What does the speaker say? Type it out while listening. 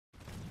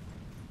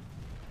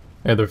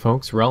Hey there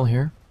folks, Rel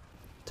here.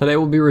 Today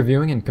we'll be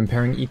reviewing and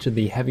comparing each of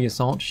the heavy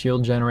assault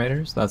shield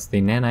generators. That's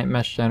the Nanite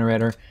mesh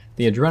generator,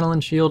 the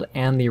adrenaline shield,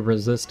 and the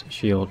resist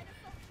shield.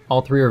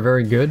 All three are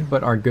very good,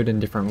 but are good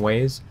in different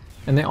ways,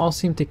 and they all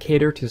seem to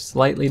cater to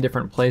slightly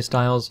different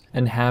playstyles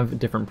and have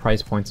different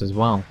price points as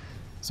well.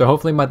 So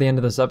hopefully by the end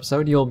of this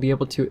episode you'll be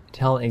able to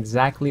tell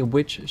exactly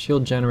which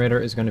shield generator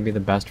is going to be the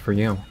best for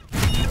you.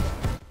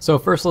 So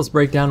first let's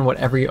break down what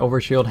every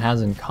overshield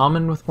has in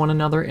common with one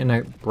another in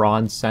a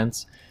broad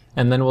sense,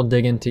 and then we'll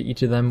dig into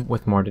each of them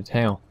with more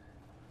detail.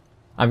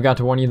 I've got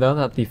to warn you though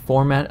that the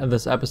format of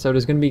this episode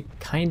is going to be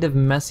kind of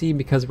messy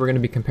because we're going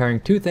to be comparing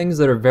two things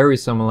that are very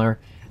similar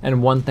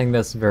and one thing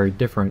that's very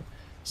different,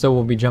 so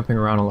we'll be jumping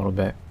around a little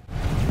bit.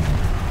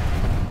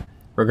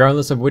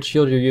 Regardless of which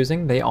shield you're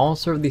using, they all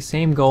serve the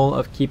same goal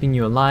of keeping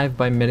you alive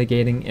by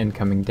mitigating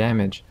incoming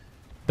damage.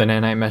 The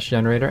Nanite mesh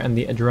generator and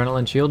the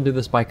adrenaline shield do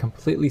this by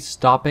completely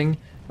stopping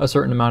a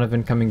certain amount of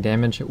incoming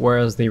damage,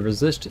 whereas the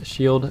resist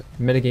shield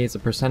mitigates a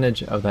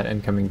percentage of that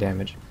incoming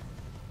damage.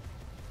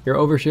 Your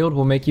overshield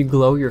will make you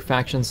glow your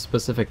faction's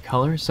specific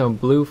color, so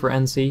blue for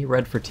NC,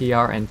 red for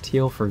TR, and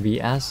teal for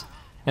VS.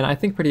 And I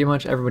think pretty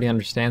much everybody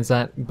understands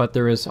that, but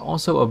there is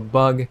also a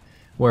bug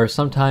where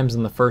sometimes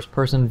in the first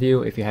person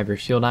view, if you have your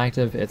shield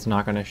active, it's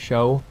not going to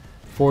show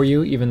for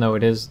you, even though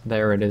it is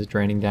there, it is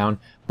draining down,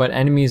 but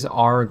enemies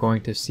are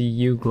going to see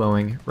you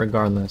glowing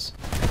regardless.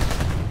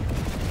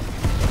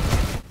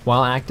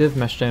 While active,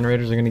 mesh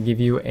generators are going to give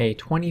you a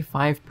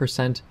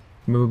 25%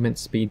 movement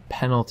speed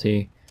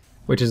penalty,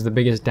 which is the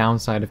biggest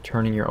downside of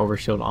turning your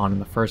overshield on in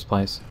the first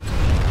place.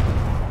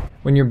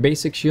 When your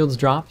basic shields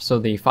drop, so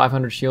the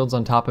 500 shields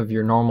on top of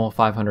your normal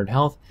 500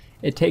 health,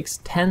 it takes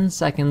 10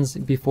 seconds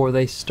before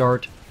they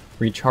start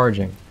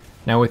recharging.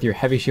 Now with your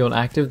heavy shield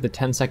active, the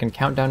 10-second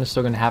countdown is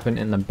still going to happen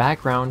in the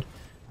background,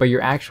 but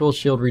your actual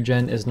shield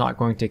regen is not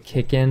going to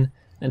kick in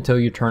until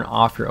you turn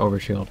off your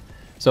overshield.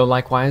 So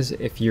likewise,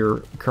 if you're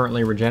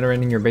currently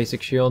regenerating your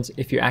basic shields,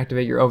 if you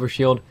activate your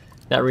overshield,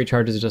 that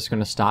recharge is just going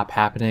to stop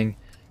happening,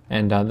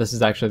 and this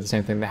is actually the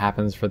same thing that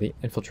happens for the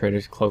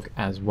infiltrator's cloak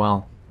as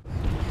well.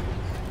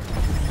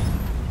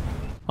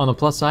 On the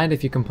plus side,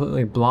 if you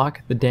completely block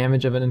the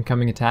damage of an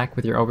incoming attack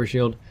with your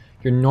overshield,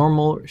 your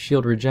normal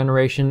shield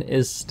regeneration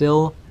is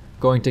still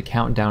going to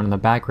count down in the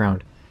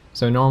background.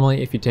 So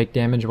normally if you take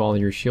damage while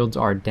your shields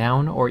are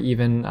down or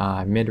even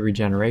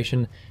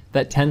mid-regeneration,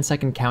 that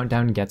 10-second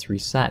countdown gets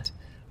reset.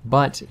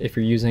 But if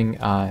you're using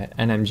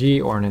an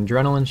MG or an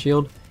adrenaline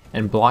shield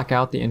and block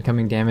out the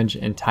incoming damage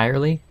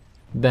entirely,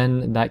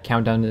 then that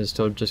countdown is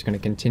still just going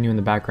to continue in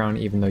the background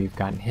even though you've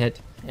gotten hit,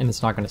 and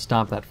it's not going to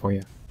stop that for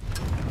you.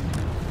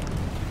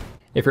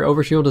 If your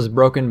overshield is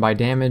broken by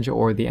damage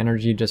or the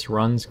energy just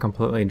runs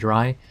completely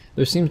dry,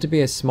 there seems to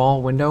be a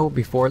small window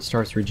before it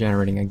starts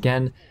regenerating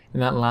again,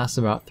 and that lasts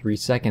about 3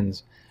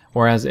 seconds.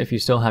 Whereas if you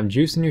still have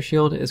juice in your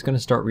shield, it's going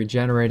to start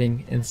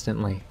regenerating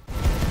instantly.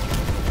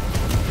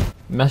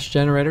 Mesh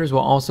generators will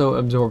also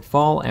absorb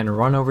fall and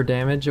run over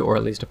damage, or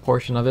at least a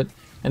portion of it,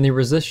 and the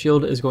resist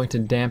shield is going to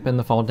dampen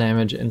the fall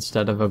damage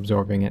instead of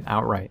absorbing it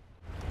outright.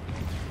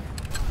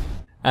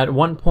 At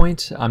one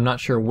point, I'm not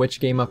sure which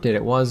game update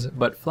it was,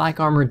 but flak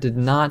armor did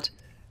not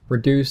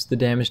reduce the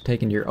damage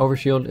taken to your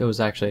overshield. It was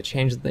actually a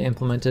change that they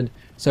implemented,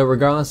 so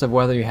regardless of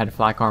whether you had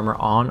flak armor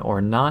on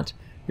or not,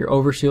 your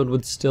overshield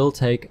would still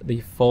take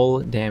the full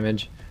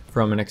damage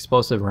from an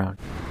explosive round.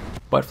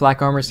 But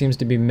flak armor seems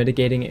to be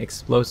mitigating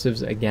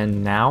explosives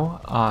again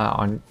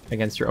now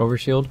against your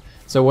overshield,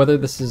 so whether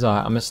this is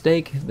a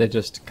mistake that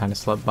just kind of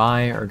slipped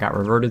by or got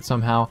reverted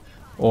somehow,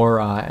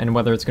 or and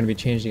whether it's going to be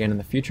changed again in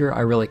the future, I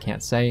really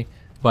can't say.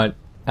 But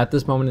at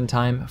this moment in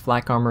time,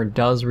 flak armor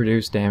does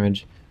reduce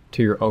damage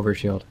to your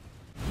overshield.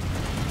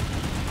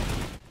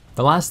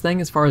 The last thing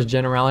as far as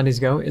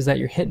generalities go is that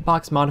your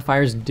hitbox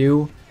modifiers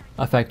do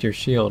affect your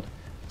shield.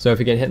 So if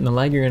you get hit in the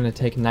leg, you're going to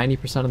take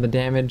 90% of the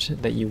damage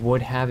that you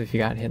would have if you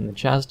got hit in the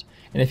chest,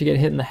 and if you get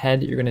hit in the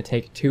head, you're going to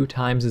take 2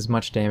 times as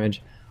much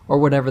damage, or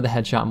whatever the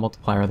headshot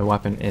multiplier of the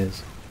weapon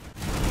is.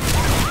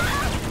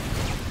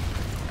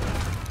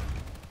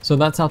 So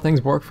that's how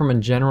things work from a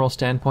general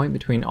standpoint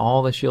between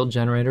all the shield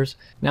generators.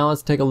 Now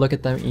let's take a look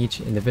at them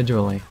each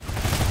individually.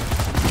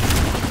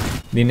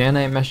 The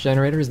Nanite mesh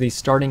generator is the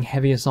starting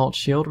heavy assault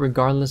shield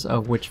regardless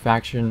of which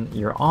faction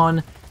you're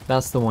on.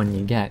 That's the one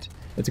you get.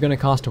 It's going to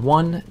cost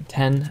 1,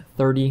 10,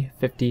 30,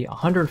 50,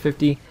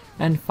 150,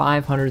 and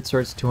 500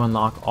 certs to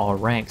unlock all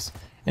ranks,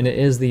 and it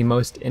is the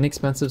most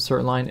inexpensive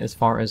cert line as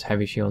far as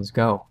heavy shields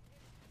go.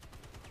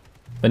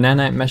 The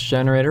Nanite mesh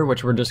generator,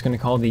 which we're just going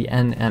to call the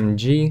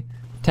NMG,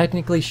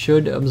 technically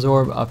should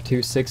absorb up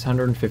to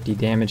 650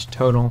 damage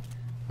total,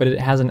 but it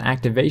has an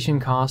activation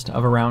cost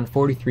of around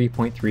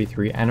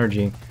 43.33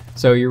 energy,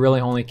 so you're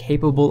really only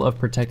capable of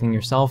protecting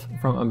yourself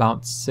from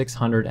about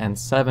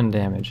 607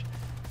 damage.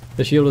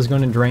 The shield is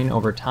going to drain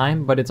over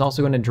time, but it's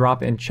also going to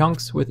drop in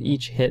chunks with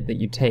each hit that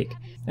you take,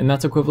 and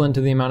that's equivalent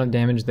to the amount of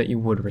damage that you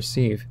would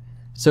receive.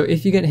 So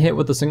if you get hit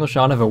with a single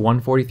shot of a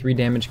 143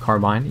 damage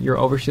carbine, your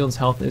overshield's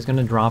health is going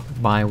to drop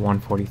by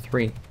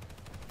 143.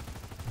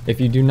 If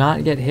you do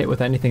not get hit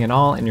with anything at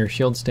all and your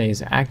shield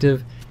stays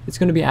active, it's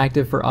going to be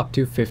active for up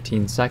to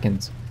 15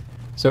 seconds.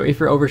 So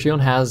if your overshield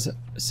has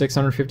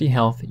 650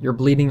 health, you're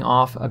bleeding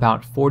off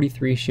about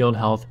 43 shield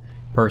health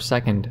per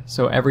second.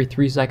 So every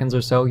 3 seconds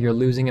or so, you're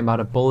losing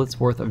about a bullet's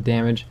worth of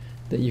damage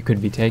that you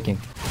could be taking.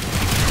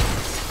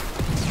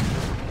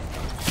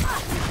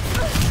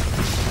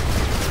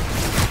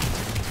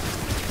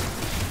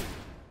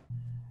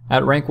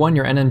 At rank 1,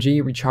 your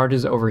NMG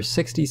recharges over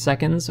 60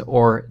 seconds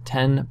or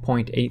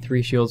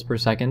 10.83 shields per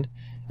second.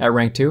 At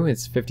rank 2,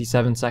 it's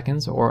 57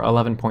 seconds or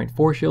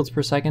 11.4 shields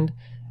per second.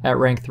 At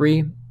rank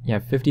 3, you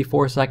have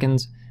 54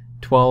 seconds,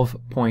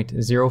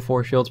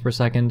 12.04 shields per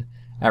second.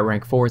 At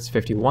rank 4, it's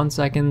 51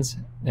 seconds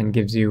and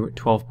gives you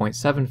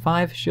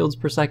 12.75 shields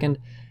per second.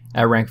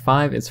 At rank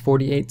 5, it's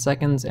 48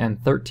 seconds and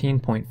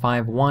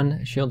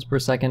 13.51 shields per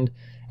second.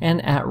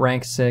 And at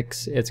rank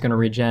 6, it's going to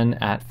regen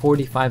at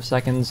 45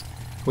 seconds,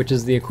 which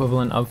is the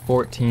equivalent of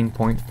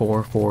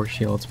 14.44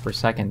 shields per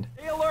second.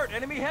 Hey, alert!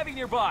 Enemy heavy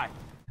nearby!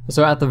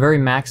 So at the very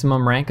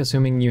maximum rank,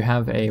 assuming you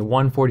have a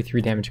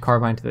 143 damage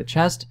carbine to the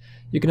chest,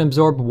 you can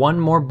absorb one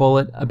more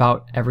bullet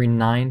about every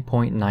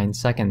 9.9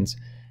 seconds.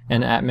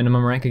 And at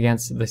minimum rank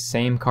against the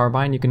same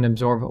carbine, you can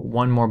absorb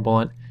one more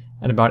bullet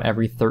at about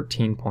every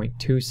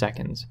 13.2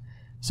 seconds.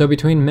 So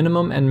between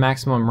minimum and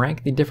maximum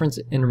rank, the difference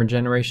in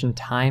regeneration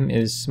time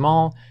is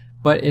small,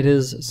 but it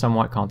is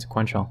somewhat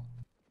consequential.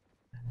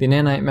 The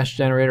Nanite Mesh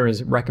Generator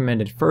is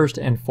recommended first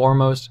and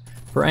foremost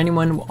for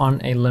anyone on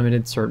a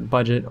limited cert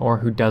budget or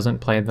who doesn't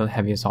play the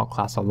Heavy Assault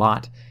class a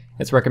lot.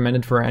 It's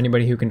recommended for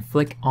anybody who can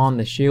flick on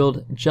the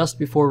shield just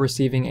before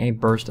receiving a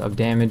burst of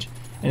damage,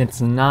 and it's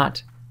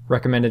not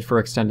recommended for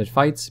extended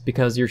fights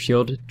because your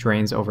shield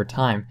drains over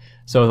time.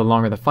 So the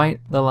longer the fight,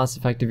 the less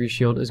effective your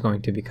shield is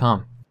going to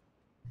become.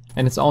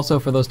 And it's also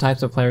for those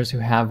types of players who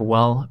have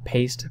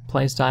well-paced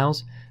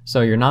playstyles.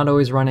 So you're not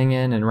always running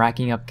in and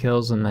racking up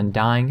kills and then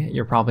dying.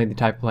 You're probably the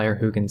type of player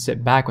who can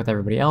sit back with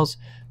everybody else,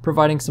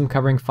 providing some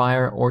covering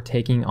fire or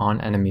taking on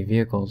enemy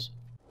vehicles.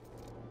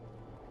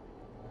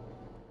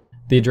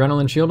 The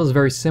Adrenaline Shield is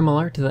very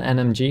similar to the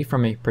NMG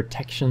from a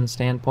protection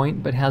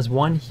standpoint, but has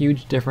one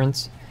huge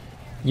difference.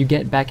 You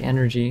get back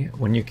energy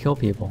when you kill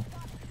people.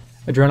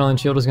 Adrenaline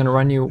Shield is going to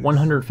run you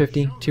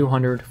 150,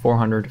 200,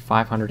 400,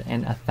 500,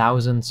 and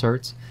 1,000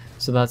 certs.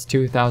 So that's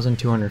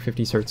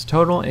 2,250 certs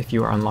total if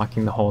you are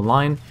unlocking the whole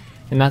line,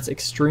 and that's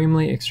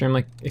extremely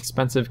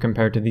expensive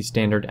compared to the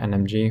standard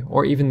NMG,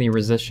 or even the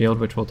Resist Shield,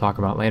 which we'll talk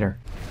about later.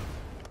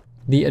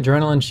 The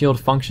Adrenaline Shield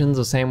functions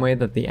the same way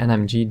that the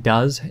NMG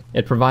does.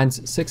 It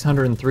provides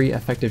 603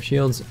 effective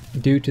shields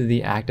due to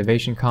the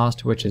activation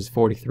cost, which is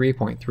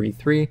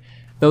 43.33,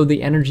 though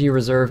the energy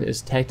reserve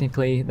is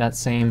technically that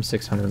same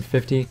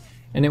 650,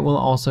 and it will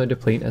also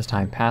deplete as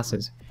time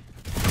passes.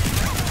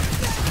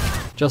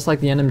 Just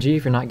like the NMG,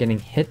 if you're not getting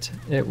hit,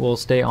 it will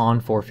stay on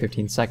for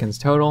 15 seconds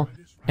total.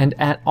 And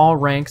at all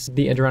ranks,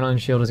 the Adrenaline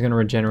Shield is going to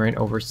regenerate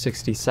over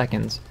 60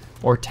 seconds,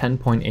 or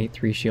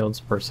 10.83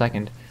 shields per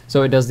second.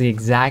 So it does the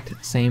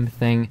exact same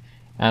thing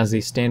as the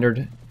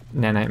standard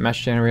Nanite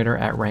Mesh Generator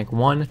at rank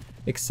 1,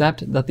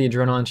 except that the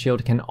Adrenaline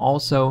Shield can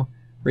also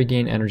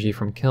regain energy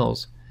from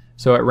kills.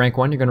 So at rank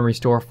 1, you're going to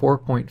restore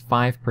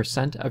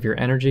 4.5% of your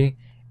energy,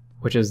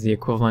 which is the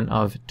equivalent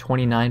of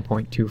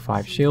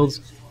 29.25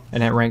 shields.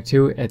 And at rank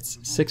 2, it's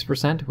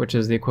 6%, which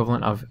is the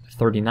equivalent of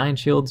 39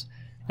 shields.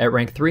 At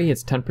rank 3,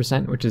 it's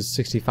 10%, which is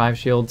 65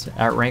 shields.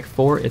 At rank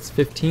 4, it's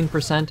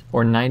 15%,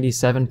 or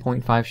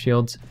 97.5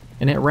 shields.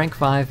 And at rank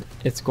 5,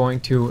 it's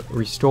going to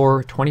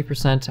restore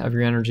 20% of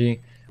your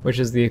energy, which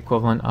is the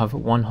equivalent of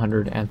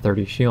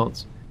 130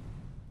 shields.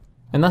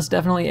 And that's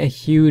definitely a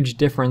huge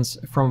difference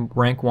from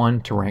rank 1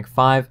 to rank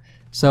 5.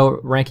 So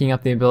ranking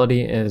up the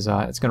ability is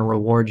it's going to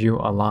reward you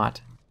a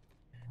lot.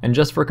 And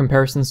just for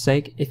comparison's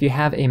sake, if you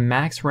have a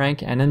max rank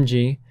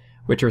NMG,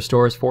 which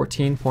restores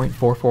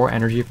 14.44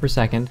 energy per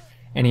second,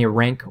 and a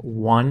rank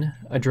 1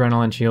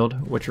 Adrenaline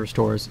Shield, which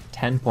restores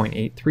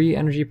 10.83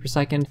 energy per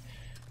second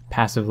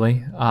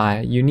passively,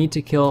 you need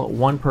to kill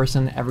one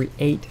person every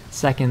 8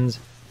 seconds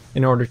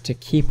in order to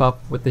keep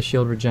up with the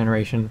shield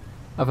regeneration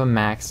of a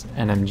max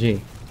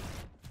NMG.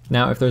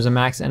 Now, if there's a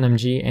max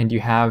NMG and you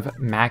have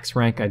max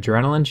rank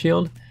Adrenaline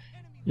Shield,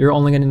 you're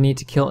only going to need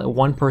to kill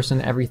one person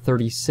every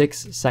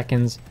 36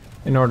 seconds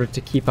in order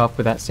to keep up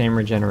with that same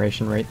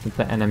regeneration rate that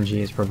the NMG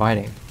is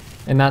providing.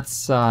 And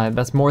that's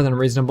more than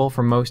reasonable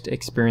for most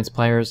experienced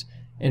players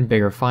in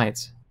bigger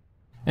fights.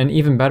 And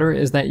even better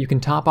is that you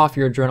can top off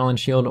your Adrenaline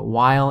Shield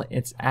while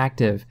it's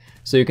active,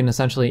 so you can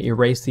essentially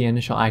erase the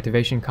initial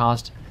activation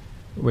cost,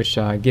 which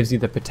gives you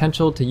the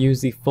potential to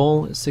use the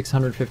full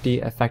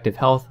 650 effective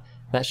health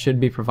that should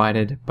be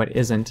provided but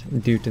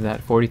isn't due to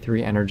that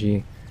 43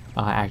 energy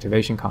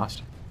activation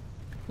cost.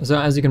 So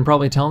as you can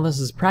probably tell, this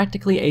is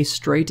practically a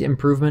straight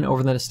improvement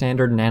over the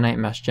standard Nanite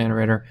Mesh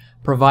Generator,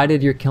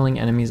 provided you're killing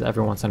enemies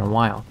every once in a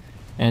while,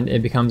 and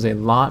it becomes a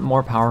lot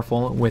more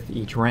powerful with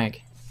each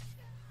rank.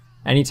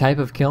 Any type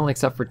of kill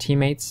except for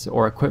teammates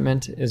or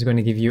equipment is going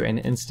to give you an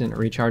instant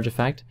recharge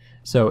effect,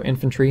 so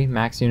infantry,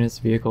 max units,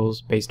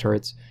 vehicles, base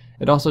turrets,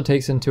 It also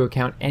takes into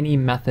account any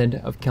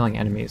method of killing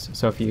enemies.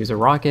 So if you use a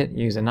rocket,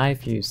 you use a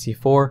knife, you use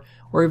C4,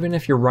 or even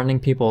if you're running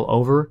people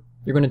over,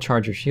 you're going to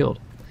charge your shield.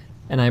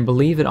 And I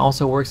believe it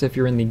also works if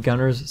you're in the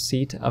gunner's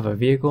seat of a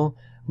vehicle,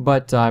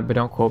 but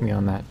don't quote me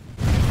on that.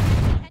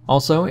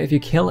 Also, if you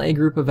kill a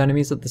group of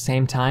enemies at the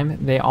same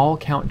time, they all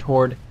count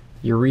toward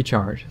your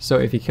recharge. So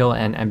if you kill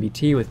an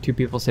MBT with 2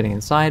 people sitting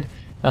inside,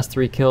 that's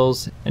 3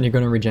 kills, and you're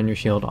going to regen your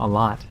shield a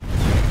lot.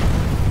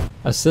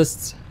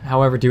 Assists,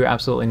 however, do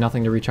absolutely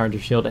nothing to recharge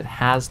your shield. It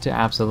has to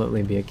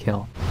absolutely be a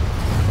kill.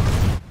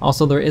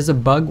 Also, there is a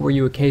bug where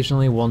you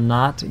occasionally will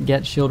not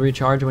get shield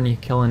recharge when you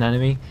kill an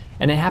enemy,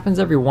 and it happens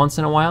every once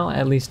in a while.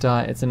 At least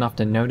it's enough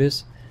to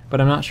notice,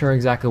 but I'm not sure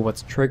exactly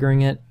what's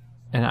triggering it,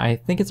 and I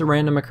think it's a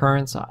random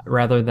occurrence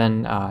rather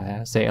than,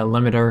 say, a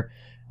limiter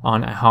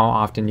on how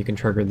often you can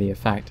trigger the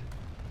effect.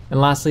 And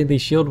lastly, the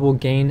shield will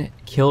gain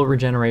kill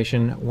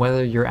regeneration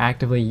whether you're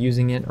actively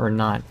using it or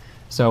not.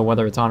 So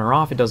whether it's on or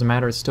off, it doesn't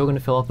matter, it's still going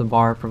to fill up the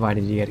bar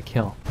provided you get a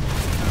kill.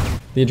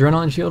 The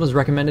Adrenaline Shield is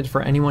recommended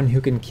for anyone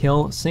who can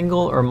kill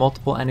single or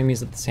multiple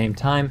enemies at the same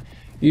time,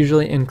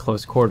 usually in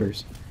close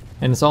quarters.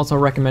 And it's also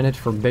recommended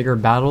for bigger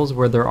battles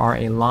where there are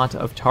a lot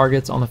of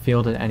targets on the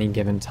field at any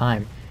given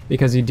time,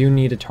 because you do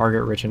need a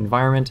target-rich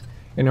environment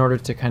in order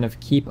to kind of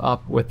keep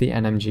up with the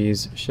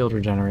NMG's shield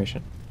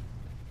regeneration.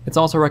 It's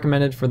also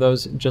recommended for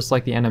those just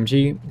like the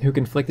NMG who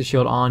can flick the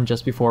shield on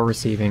just before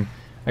receiving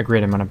a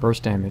great amount of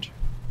burst damage.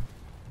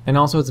 And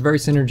also it's very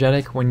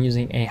synergetic when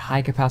using a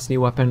high capacity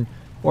weapon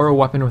or a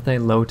weapon with a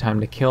low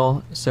time to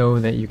kill so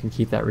that you can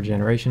keep that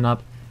regeneration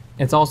up.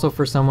 It's also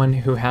for someone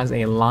who has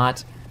a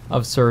lot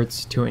of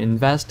certs to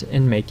invest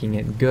in making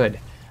it good.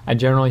 I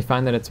generally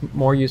find that it's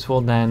more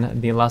useful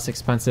than the less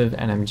expensive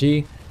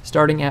NMG,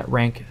 starting at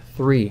rank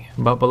 3,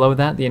 but below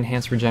that the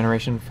enhanced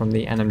regeneration from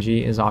the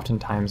NMG is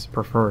oftentimes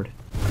preferred.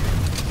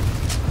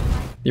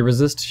 The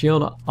Resist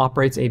Shield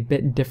operates a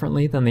bit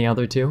differently than the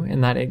other two in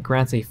that it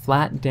grants a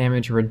flat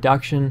damage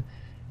reduction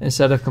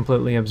instead of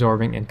completely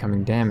absorbing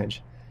incoming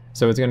damage.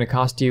 So it's going to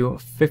cost you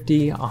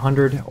 50,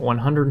 100,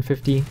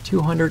 150,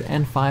 200,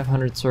 and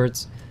 500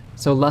 certs,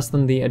 so less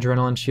than the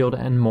Adrenaline Shield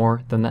and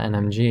more than the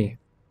NMG.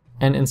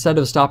 And instead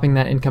of stopping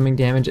that incoming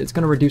damage, it's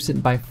going to reduce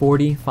it by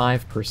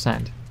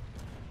 45%.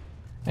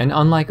 And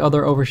unlike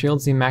other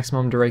overshields, the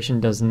maximum duration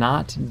does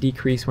not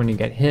decrease when you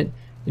get hit,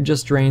 it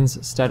just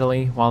drains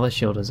steadily while the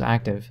shield is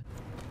active.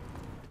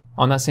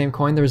 On that same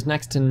coin, there's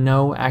next to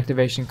no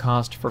activation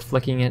cost for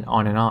flicking it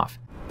on and off.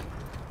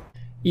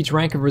 Each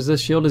rank of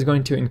Resist Shield is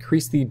going to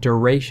increase the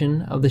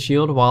duration of the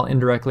shield while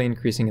indirectly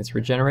increasing its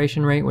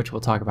regeneration rate, which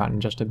we'll talk about in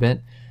just a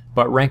bit.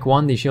 But rank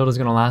 1, the shield is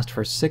going to last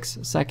for 6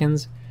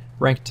 seconds,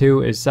 rank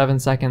 2 is 7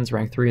 seconds,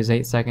 rank 3 is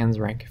 8 seconds,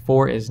 rank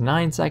 4 is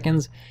 9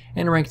 seconds,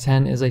 and rank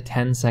 10 is a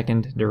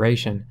 10-second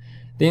duration.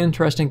 The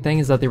interesting thing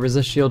is that the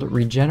Resist Shield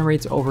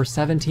regenerates over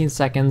 17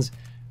 seconds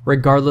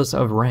regardless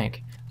of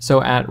rank.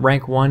 So at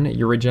rank 1,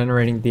 you're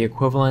regenerating the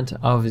equivalent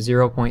of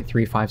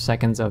 0.35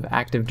 seconds of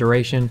active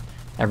duration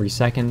every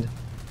second.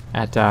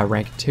 At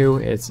rank 2,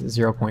 it's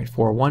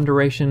 0.41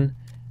 duration.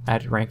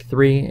 At rank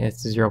 3,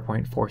 it's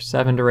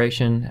 0.47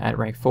 duration. At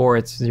rank 4,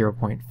 it's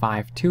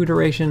 0.52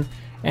 duration.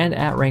 And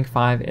at rank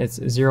 5, it's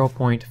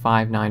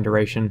 0.59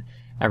 duration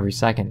every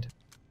second.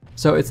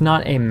 So it's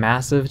not a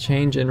massive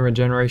change in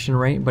regeneration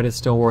rate, but it's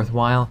still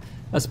worthwhile,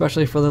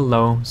 especially for the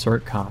low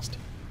cert cost.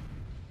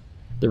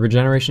 The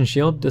Regeneration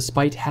Shield,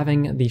 despite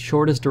having the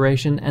shortest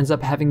duration, ends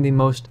up having the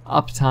most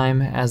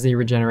uptime as the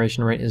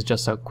regeneration rate is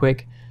just so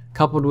quick,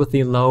 coupled with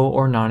the low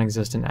or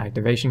non-existent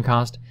activation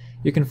cost.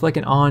 You can flick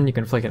it on, you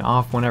can flick it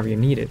off whenever you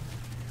need it,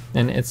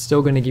 and it's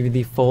still going to give you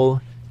the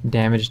full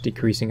damage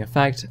decreasing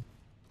effect.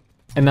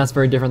 And that's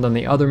very different than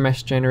the other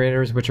mesh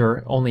generators, which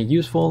are only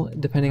useful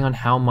depending on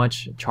how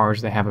much charge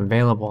they have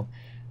available.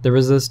 The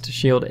Resist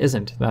Shield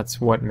isn't,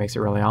 that's what makes it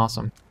really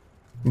awesome.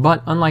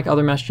 But unlike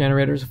other mesh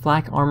generators,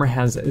 Flak Armor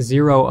has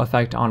zero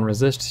effect on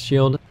Resist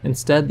Shield.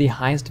 Instead, the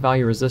highest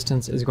value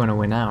resistance is going to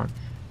win out.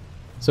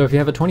 So if you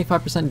have a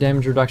 25%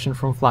 damage reduction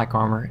from Flak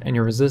Armor and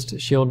your Resist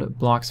Shield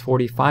blocks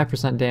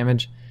 45%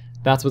 damage,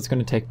 that's what's going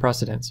to take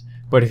precedence.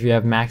 But if you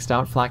have maxed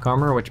out Flak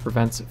Armor, which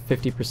prevents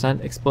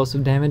 50%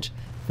 explosive damage,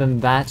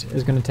 then that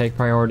is going to take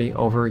priority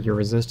over your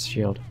Resist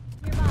Shield.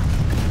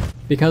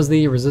 Because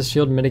the Resist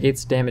Shield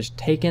mitigates damage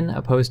taken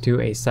opposed to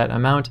a set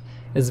amount,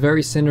 it's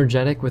very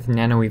synergetic with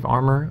Nanoweave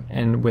Armor,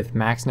 and with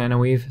Max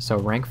Nanoweave, so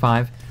rank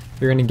 5,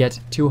 you're going to get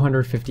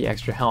 250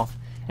 extra health.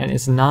 And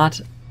it's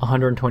not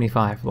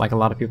 125 like a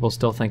lot of people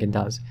still think it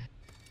does.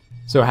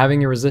 So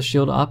having your Resist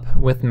Shield up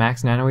with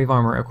Max Nanoweave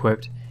Armor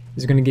equipped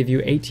is going to give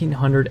you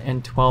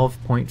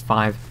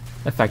 1812.5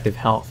 effective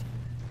health.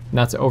 And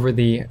that's over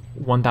the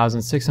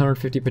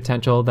 1650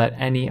 potential that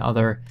any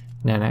other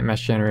Nanite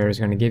mesh generator is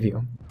going to give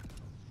you.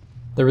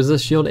 The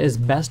Resist Shield is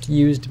best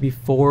used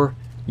before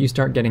you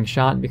start getting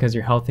shot because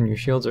your health and your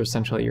shields are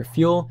essentially your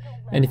fuel,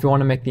 and if you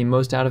want to make the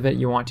most out of it,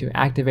 you want to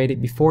activate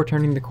it before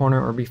turning the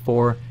corner or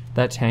before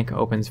that tank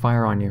opens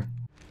fire on you.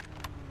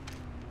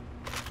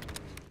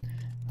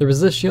 The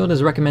Resist Shield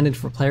is recommended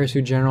for players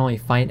who generally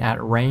fight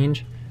at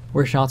range,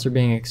 where shots are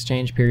being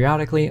exchanged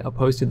periodically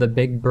opposed to the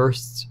big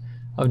bursts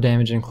of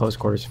damage in close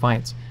quarters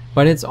fights.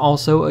 But it's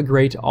also a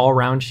great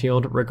all-round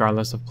shield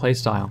regardless of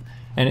playstyle,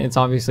 and it's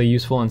obviously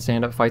useful in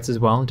stand-up fights as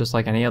well, just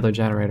like any other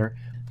generator.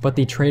 But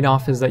the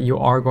trade-off is that you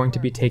are going to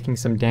be taking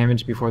some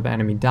damage before the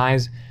enemy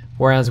dies,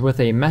 whereas with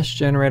a mesh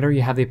generator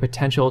you have the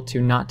potential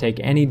to not take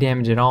any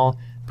damage at all,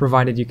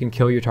 provided you can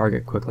kill your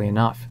target quickly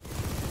enough.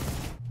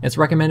 It's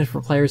recommended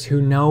for players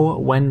who know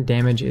when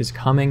damage is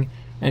coming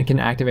and can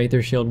activate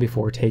their shield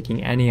before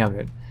taking any of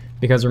it,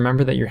 because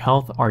remember that your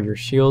health are your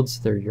shields,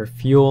 they're your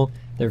fuel,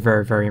 they're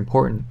very, very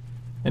important.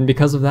 And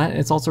because of that,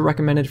 it's also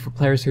recommended for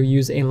players who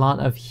use a lot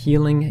of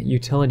healing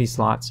utility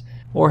slots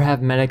or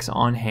have medics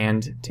on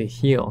hand to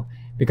heal,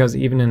 because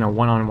even in a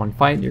one-on-one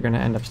fight you're going to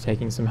end up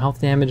taking some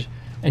health damage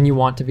and you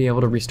want to be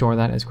able to restore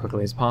that as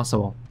quickly as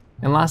possible.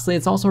 And lastly,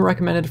 it's also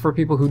recommended for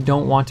people who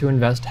don't want to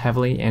invest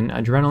heavily in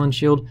Adrenaline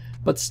Shield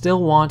but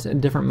still want a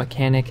different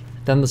mechanic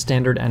than the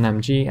standard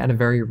NMG at a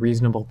very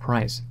reasonable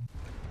price.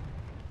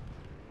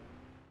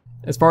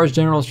 As far as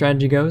general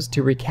strategy goes,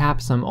 to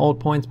recap some old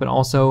points but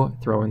also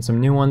throw in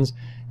some new ones,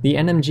 the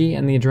NMG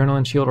and the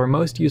Adrenaline Shield are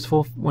most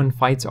useful when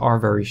fights are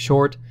very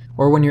short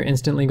or when you're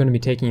instantly going to be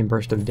taking a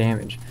burst of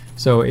damage.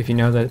 So if you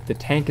know that the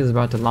tank is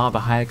about to lob a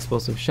high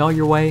explosive shell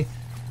your way,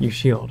 you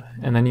shield,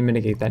 and then you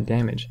mitigate that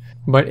damage.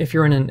 But if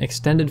you're in an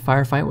extended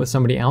firefight with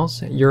somebody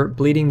else, you're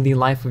bleeding the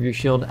life of your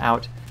shield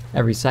out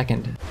every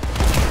second.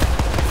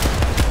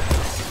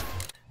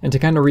 And to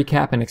kind of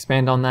recap and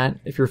expand on that,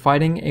 if you're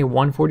fighting a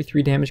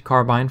 143 damage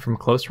carbine from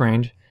close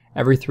range,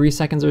 every 3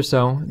 seconds or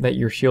so that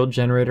your shield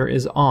generator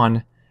is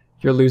on,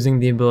 you're losing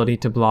the ability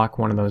to block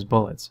one of those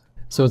bullets.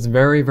 So it's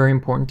very, very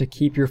important to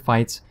keep your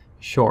fights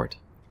short.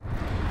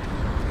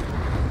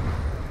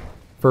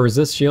 For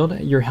resist shield,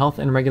 your health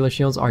and regular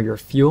shields are your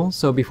fuel,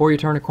 so before you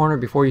turn a corner,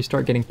 before you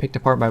start getting picked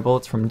apart by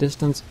bullets from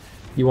distance,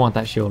 you want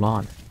that shield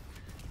on.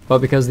 But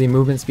because the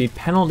movement speed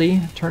penalty,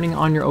 turning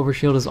on your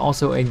overshield is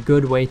also a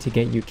good way to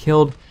get you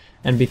killed,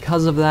 and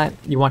because of that,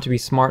 you want to be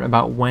smart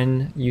about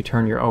when you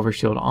turn your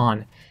overshield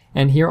on.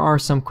 And here are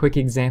some quick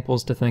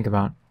examples to think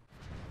about.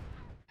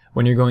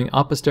 When you're going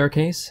up a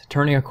staircase,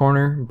 turning a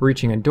corner,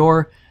 breaching a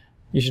door,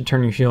 you should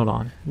turn your shield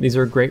on. These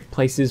are great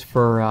places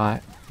for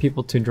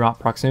people to drop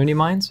proximity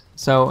mines,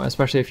 so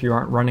especially if you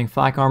aren't running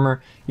flak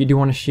armor, you do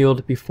want to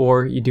shield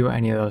before you do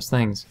any of those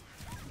things.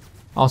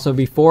 Also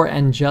before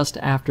and just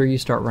after you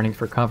start running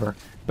for cover,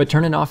 but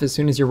turn it off as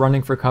soon as you're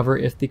running for cover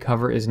if the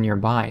cover is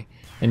nearby.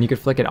 And you could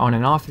flick it on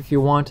and off if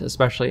you want,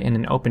 especially in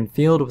an open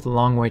field with a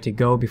long way to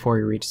go before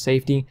you reach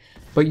safety,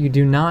 but you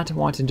do not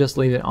want to just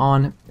leave it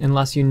on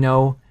unless you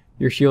know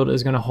your shield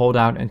is going to hold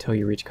out until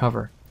you reach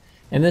cover.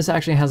 And this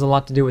actually has a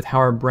lot to do with how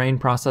our brain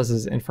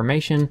processes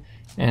information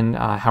and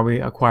how we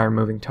acquire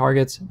moving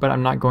targets, but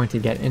I'm not going to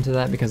get into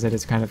that because it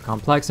is kind of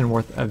complex and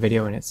worth a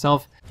video in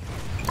itself.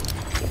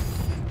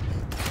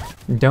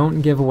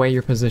 Don't give away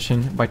your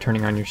position by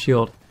turning on your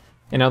shield.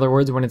 In other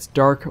words, when it's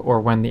dark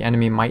or when the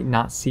enemy might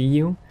not see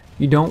you,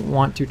 you don't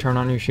want to turn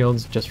on your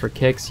shields just for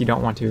kicks. You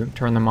don't want to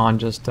turn them on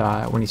just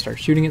when you start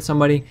shooting at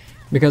somebody,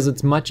 because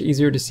it's much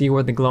easier to see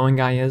where the glowing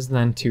guy is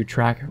than to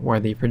track where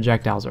the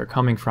projectiles are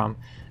coming from,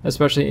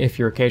 especially if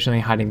you're occasionally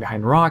hiding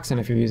behind rocks and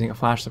if you're using a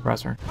flash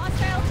suppressor.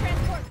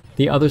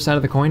 The other side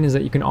of the coin is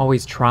that you can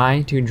always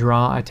try to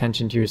draw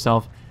attention to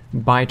yourself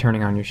by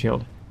turning on your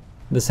shield.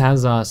 This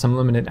has some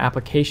limited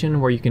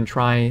application where you can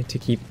try to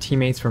keep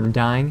teammates from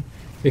dying,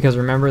 because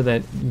remember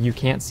that you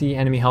can't see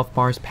enemy health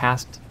bars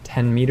past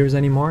 10 meters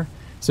anymore.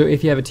 So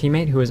if you have a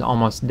teammate who is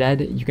almost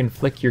dead, you can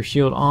flick your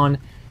shield on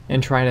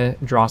and try to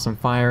draw some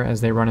fire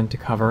as they run into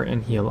cover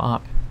and heal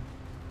up.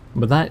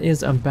 But that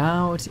is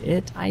about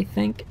it, I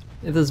think.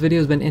 If this video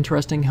has been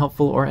interesting,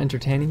 helpful, or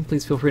entertaining,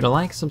 please feel free to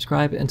like,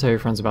 subscribe, and tell your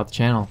friends about the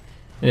channel.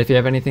 And if you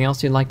have anything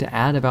else you'd like to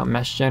add about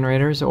mesh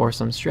generators or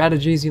some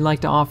strategies you'd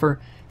like to offer,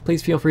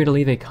 please feel free to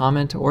leave a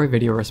comment or a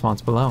video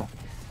response below.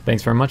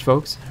 Thanks very much,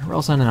 folks. We're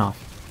all signing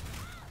off.